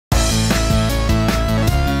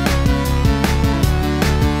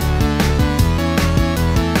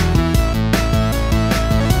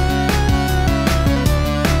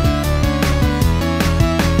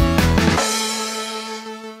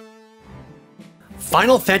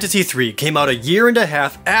Final Fantasy III came out a year and a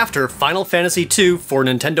half after Final Fantasy II for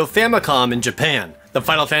Nintendo Famicom in Japan. The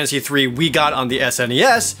Final Fantasy III we got on the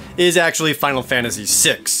SNES is actually Final Fantasy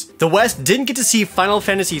VI. The West didn't get to see Final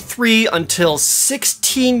Fantasy III until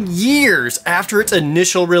 16 years after its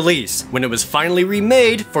initial release, when it was finally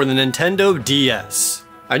remade for the Nintendo DS.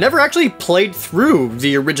 I never actually played through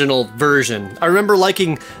the original version. I remember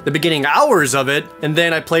liking the beginning hours of it, and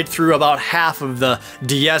then I played through about half of the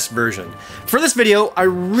DS version. For this video, I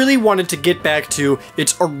really wanted to get back to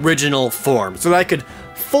its original form, so that I could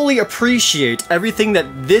fully appreciate everything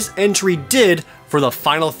that this entry did for the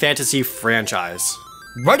Final Fantasy franchise.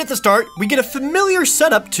 Right at the start, we get a familiar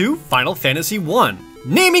setup to Final Fantasy I.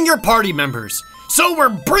 Naming your party members. So we're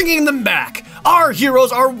bringing them back! Our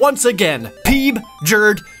heroes are once again Peeb,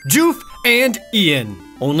 Jared, Joof, and Ian.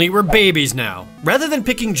 Only we're babies now. Rather than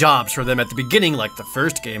picking jobs for them at the beginning like the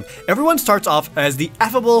first game, everyone starts off as the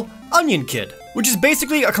affable Onion Kid, which is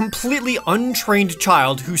basically a completely untrained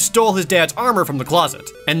child who stole his dad's armor from the closet,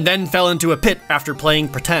 and then fell into a pit after playing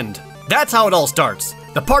pretend. That's how it all starts.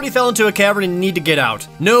 The party fell into a cavern and need to get out.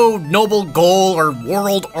 No noble goal or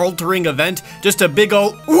world-altering event, just a big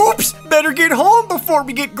ol' oops, better get home before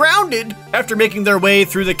we get grounded. After making their way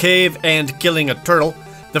through the cave and killing a turtle,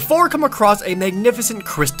 the four come across a magnificent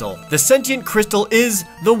crystal. The sentient crystal is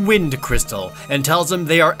the Wind Crystal, and tells them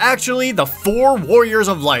they are actually the four warriors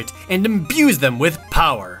of light, and imbues them with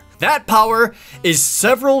power. That power is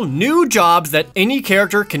several new jobs that any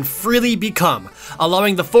character can freely become,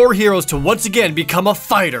 allowing the four heroes to once again become a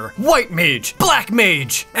fighter, white mage, black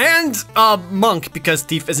mage, and a monk because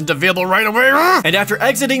thief isn't available right away. And after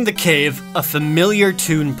exiting the cave, a familiar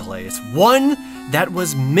tune plays, one that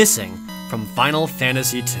was missing from Final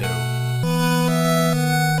Fantasy II.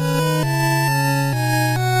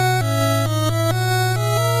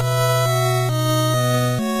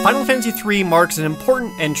 Final Fantasy III marks an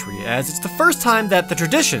important entry as it's the first time that the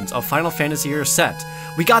traditions of Final Fantasy are set.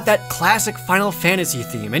 We got that classic Final Fantasy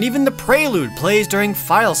theme, and even the prelude plays during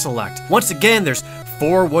file select. Once again, there's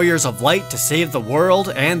four warriors of light to save the world,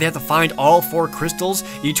 and they have to find all four crystals,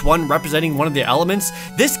 each one representing one of the elements.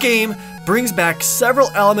 This game brings back several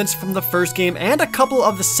elements from the first game and a couple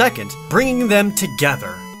of the second, bringing them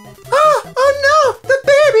together. Oh no! The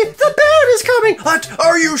baby's coming! What?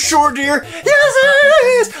 Are you sure, dear? Yes, it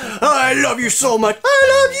is! I love you so much! I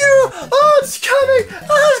love you! Oh, it's coming!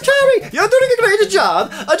 Oh, it's coming! You're doing a great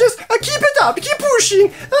job! Just keep it up! Keep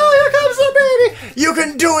pushing! Oh, here comes the baby! You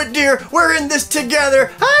can do it, dear! We're in this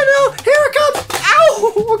together! I know! Here it comes!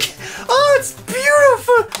 Ow! Okay. Oh, it's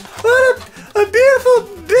beautiful! What a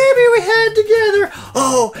beautiful baby we had together!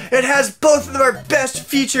 Oh, it has both of our best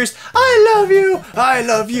features! I love you! I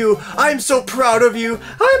love you! I'm so proud of you! I'm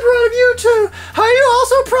proud of you too! Are you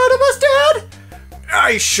also proud of us, Dad?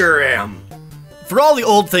 I sure am. For all the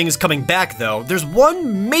old things coming back though, there's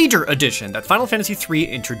one major addition that Final Fantasy III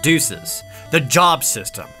introduces: the job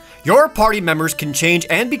system. Your party members can change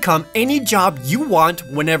and become any job you want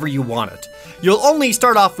whenever you want it. You'll only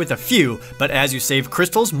start off with a few, but as you save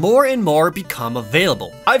crystals, more and more become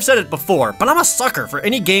available. I've said it before, but I'm a sucker for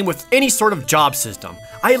any game with any sort of job system.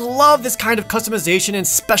 I love this kind of customization and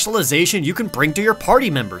specialization you can bring to your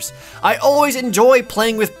party members. I always enjoy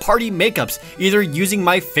playing with party makeups, either using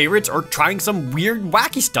my favorites or trying some weird,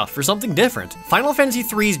 wacky stuff for something different. Final Fantasy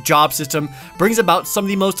III's job system brings about some of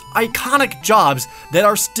the most iconic jobs that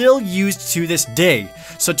are still used to this day,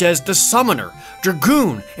 such as the Summoner,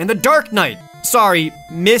 Dragoon, and the Dark Knight. Sorry,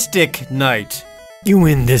 Mystic Knight. You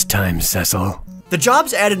win this time, Cecil. The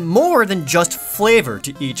jobs added more than just flavor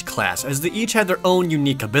to each class, as they each had their own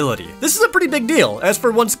unique ability. This is a pretty big deal, as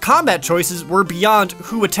for once combat choices were beyond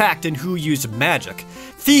who attacked and who used magic.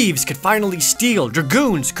 Thieves could finally steal,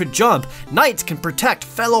 dragoons could jump, knights can protect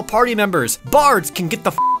fellow party members, bards can get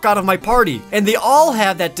the f out of my party, and they all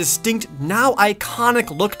have that distinct, now iconic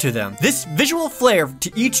look to them. This visual flair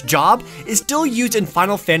to each job is still used in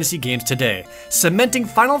Final Fantasy games today, cementing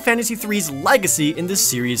Final Fantasy III's legacy in the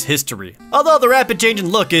series' history. Although the rapid change in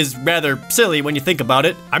look is rather silly when you think about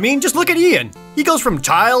it. I mean, just look at Ian. He goes from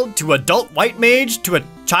child to adult white mage to a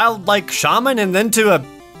childlike shaman and then to a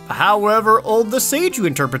however old the sage you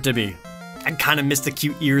interpret to be. I kinda miss the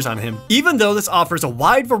cute ears on him. Even though this offers a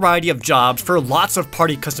wide variety of jobs for lots of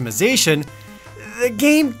party customization, the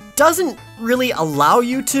game doesn't really allow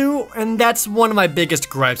you to, and that's one of my biggest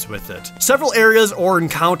gripes with it. Several areas or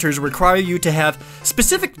encounters require you to have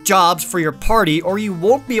specific jobs for your party or you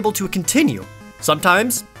won't be able to continue.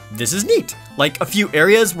 Sometimes this is neat, like a few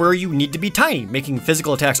areas where you need to be tiny, making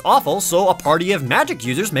physical attacks awful so a party of magic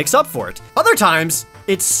users makes up for it. Other times,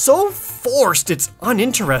 it's so forced it's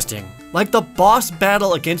uninteresting. like the boss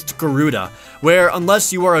battle against Garuda, where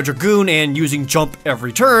unless you are a Dragoon and using jump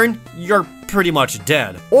every turn, you're pretty much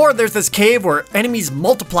dead. Or there's this cave where enemies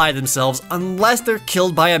multiply themselves unless they're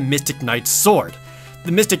killed by a Mystic Knight's sword.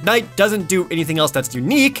 The Mystic Knight doesn't do anything else that's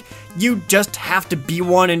unique, you just have to be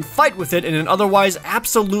one and fight with it in an otherwise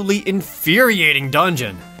absolutely infuriating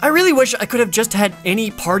dungeon. I really wish I could have just had any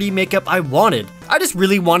party makeup I wanted. I just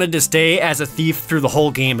really wanted to stay as a thief through the whole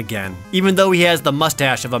game again, even though he has the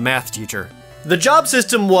mustache of a math teacher. The job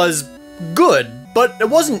system was good, but it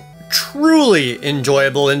wasn't truly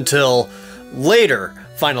enjoyable until later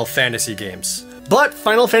Final Fantasy games. But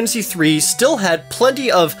Final Fantasy III still had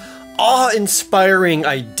plenty of awe-inspiring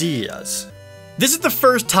ideas. This is the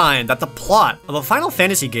first time that the plot of a Final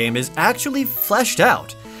Fantasy game is actually fleshed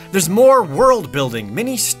out. There's more world building,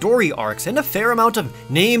 many story arcs, and a fair amount of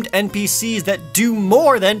named NPCs that do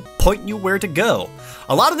more than point you where to go.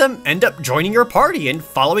 A lot of them end up joining your party and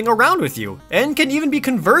following around with you, and can even be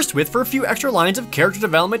conversed with for a few extra lines of character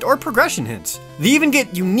development or progression hints. They even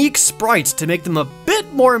get unique sprites to make them a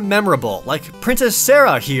bit more memorable, like Princess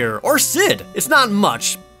Sarah here, or Cid. It's not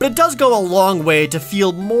much, but it does go a long way to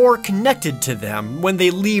feel more connected to them when they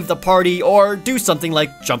leave the party or do something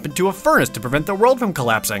like jump into a furnace to prevent the world from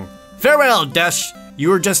collapsing. Farewell, Desh.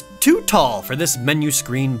 You are just too tall for this menu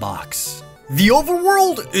screen box. The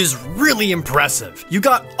overworld is really impressive. You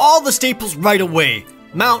got all the staples right away.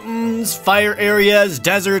 Mountains, fire areas,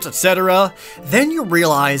 deserts, etc. Then you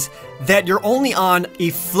realize that you're only on a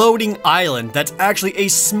floating island that's actually a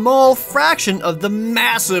small fraction of the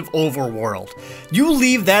massive overworld. You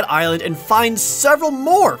leave that island and find several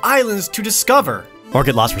more islands to discover. Or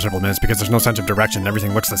get lost for several minutes because there's no sense of direction and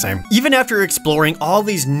everything looks the same. Even after exploring all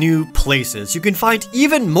these new places, you can find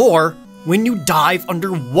even more when you dive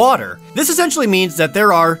underwater. This essentially means that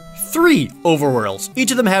there are 3 overworlds,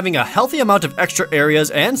 each of them having a healthy amount of extra areas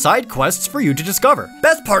and side quests for you to discover.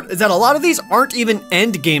 Best part is that a lot of these aren't even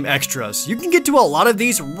end game extras. You can get to a lot of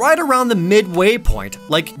these right around the midway point,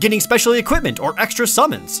 like getting special equipment or extra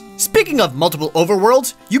summons. Speaking of multiple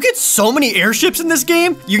overworlds, you get so many airships in this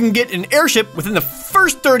game, you can get an airship within the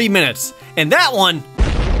first 30 minutes, and that one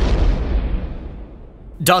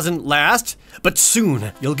doesn't last, but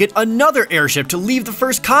soon you'll get another airship to leave the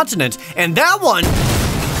first continent, and that one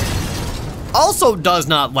also does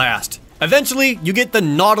not last. Eventually, you get the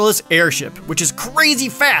Nautilus airship, which is crazy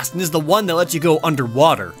fast and is the one that lets you go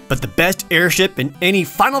underwater. But the best airship in any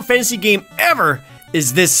Final Fantasy game ever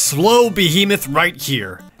is this slow behemoth right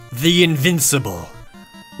here, the Invincible.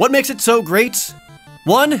 What makes it so great?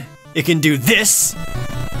 1, it can do this.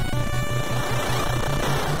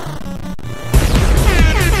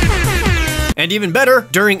 And even better,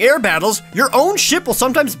 during air battles, your own ship will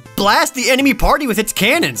sometimes blast the enemy party with its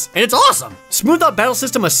cannons, and it's awesome! Smoothed out battle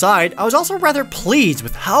system aside, I was also rather pleased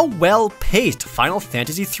with how well paced Final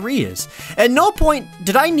Fantasy III is. At no point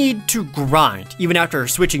did I need to grind, even after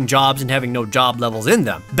switching jobs and having no job levels in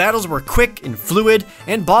them. Battles were quick and fluid,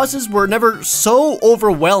 and bosses were never so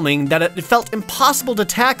overwhelming that it felt impossible to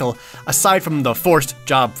tackle, aside from the forced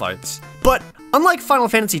job fights. But unlike Final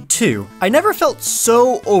Fantasy II, I never felt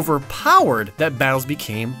so overpowered that battles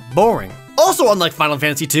became boring. Also, unlike Final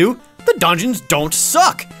Fantasy II, the dungeons don't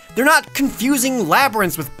suck. They're not confusing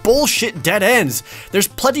labyrinths with bullshit dead ends. There's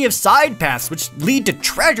plenty of side paths which lead to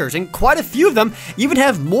treasures, and quite a few of them even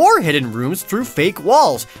have more hidden rooms through fake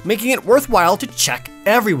walls, making it worthwhile to check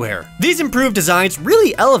everywhere. These improved designs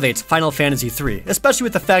really elevates Final Fantasy III, especially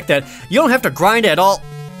with the fact that you don't have to grind at all.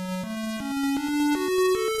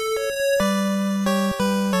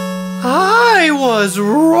 I was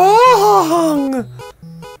wrong!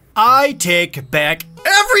 I take back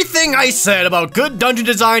everything I said about good dungeon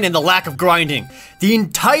design and the lack of grinding. The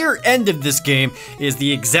entire end of this game is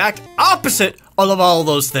the exact opposite of all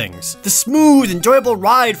those things. The smooth, enjoyable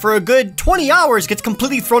ride for a good 20 hours gets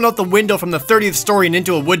completely thrown out the window from the 30th story and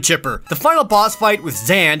into a wood chipper. The final boss fight with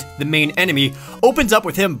Xand, the main enemy, opens up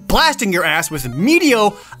with him blasting your ass with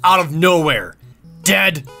Meteo out of nowhere.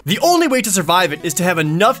 Dead. The only way to survive it is to have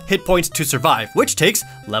enough hit points to survive, which takes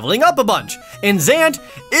leveling up a bunch. And Xand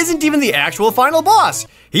isn't even the actual final boss.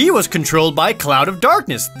 He was controlled by Cloud of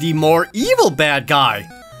Darkness, the more evil bad guy.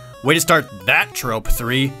 Way to start that trope,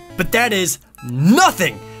 3. But that is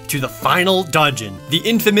nothing to the final dungeon, the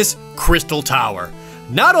infamous Crystal Tower.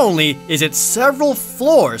 Not only is it several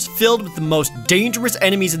floors filled with the most dangerous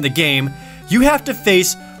enemies in the game, you have to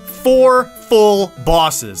face 4 full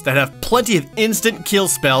bosses that have plenty of instant kill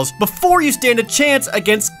spells before you stand a chance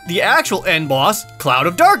against the actual end boss, Cloud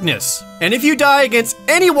of Darkness. And if you die against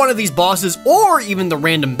any one of these bosses or even the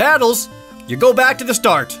random battles, you go back to the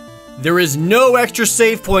start. There is no extra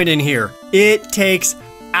save point in here. It takes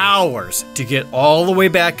hours to get all the way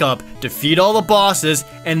back up, defeat all the bosses,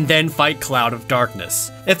 and then fight Cloud of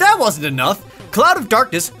Darkness. If that wasn't enough, Cloud of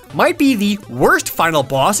Darkness might be the worst final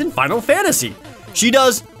boss in Final Fantasy. She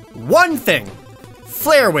does one thing,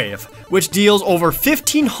 Flare Wave, which deals over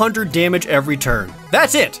 1500 damage every turn.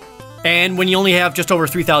 That's it. And when you only have just over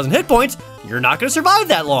 3000 hit points, you're not going to survive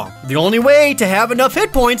that long. The only way to have enough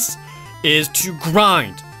hit points is to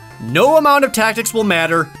grind. No amount of tactics will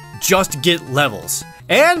matter, just get levels.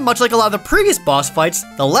 And much like a lot of the previous boss fights,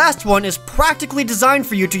 the last one is practically designed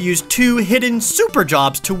for you to use 2 hidden super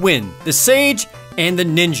jobs to win, the Sage and the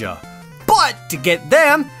Ninja. But to get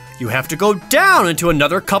them, you have to go down into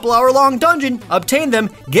another couple hour long dungeon, obtain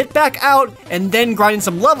them, get back out, and then grind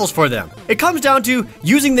some levels for them. It comes down to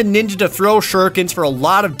using the Ninja to throw shurikens for a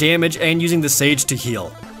lot of damage and using the Sage to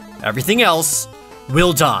heal. Everything else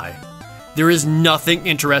will die. There is nothing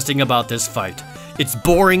interesting about this fight. It's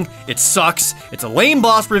boring, it sucks, it's a lame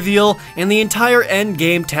boss reveal, and the entire end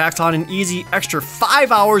game tacks on an easy extra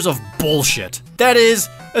 5 hours of bullshit. That is,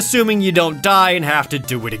 assuming you don't die and have to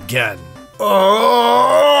do it again.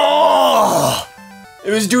 Oh!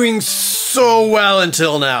 It was doing so well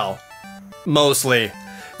until now. Mostly.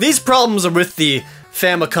 These problems are with the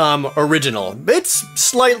Famicom original. It's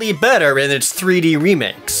slightly better in its 3D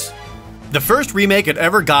remakes. The first remake it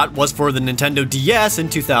ever got was for the Nintendo DS in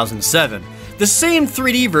 2007. The same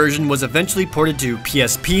 3D version was eventually ported to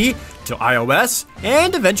PSP, to iOS,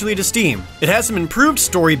 and eventually to Steam. It has some improved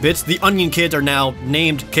story bits, the Onion Kids are now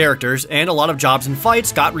named characters, and a lot of jobs and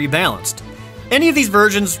fights got rebalanced. Any of these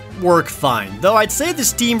versions work fine, though I'd say the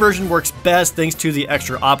Steam version works best thanks to the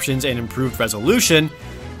extra options and improved resolution.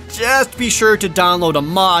 Just be sure to download a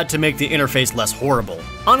mod to make the interface less horrible.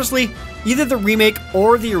 Honestly, either the remake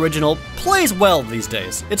or the original plays well these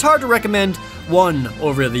days. It's hard to recommend one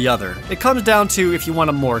over the other. It comes down to if you want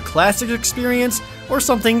a more classic experience or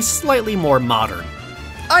something slightly more modern.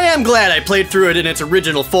 I am glad I played through it in its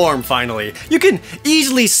original form finally. You can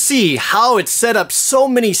easily see how it set up so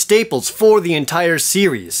many staples for the entire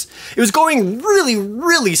series. It was going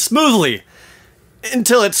really smoothly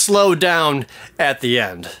until it slowed down at the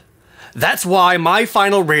end. That's why my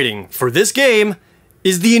final rating for this game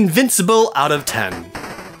is the Invincible out of 10.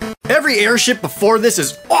 Every airship before this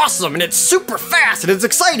is awesome and it's super fast and it's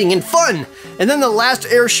exciting and fun. And then the last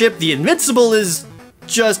airship, the Invincible, is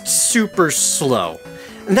just super slow.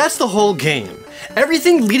 And that's the whole game.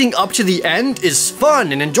 Everything leading up to the end is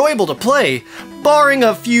fun and enjoyable to play, barring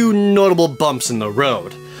a few notable bumps in the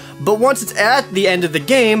road. But once it's at the end of the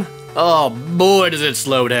game, oh boy does it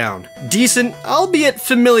slow down. Decent, albeit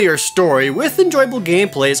familiar story with enjoyable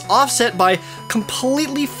gameplay is offset by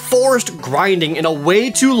completely forced grinding in a way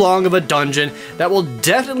too long of a dungeon that will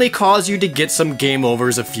definitely cause you to get some game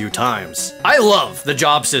overs a few times. I love the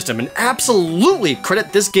job system and absolutely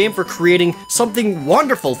credit this game for creating something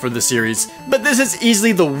wonderful for the series, but this is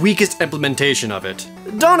easily the weakest implementation of it.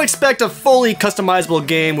 Don't expect a fully customizable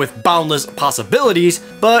game with boundless possibilities,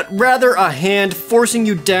 but rather a hand forcing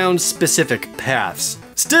you down specific paths.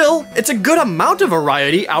 Still, it's a good amount of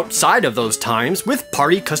variety outside of those times with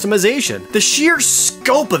party customization. The sheer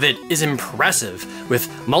scope of it is impressive,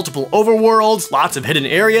 with multiple overworlds, lots of hidden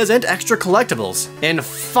areas, and extra collectibles. And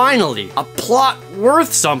finally, a plot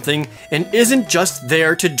worth something and isn't just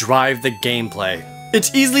there to drive the gameplay.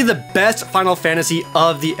 It's easily the best Final Fantasy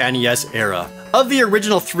of the NES era. Of the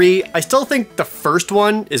original 3, I still think the first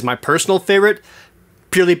one is my personal favorite,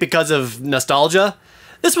 purely because of nostalgia.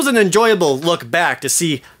 This was an enjoyable look back to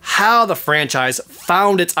see how the franchise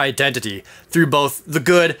found its identity through both the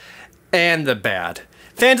good and the bad.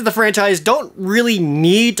 Fans of the franchise don't really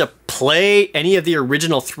need to play any of the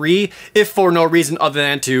original 3 if for no reason other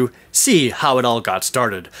than to see how it all got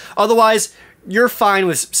started. Otherwise, you're fine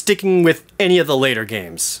with sticking with any of the later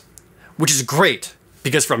games. Which is great,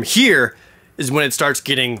 because from here is when it starts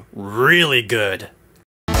getting really good.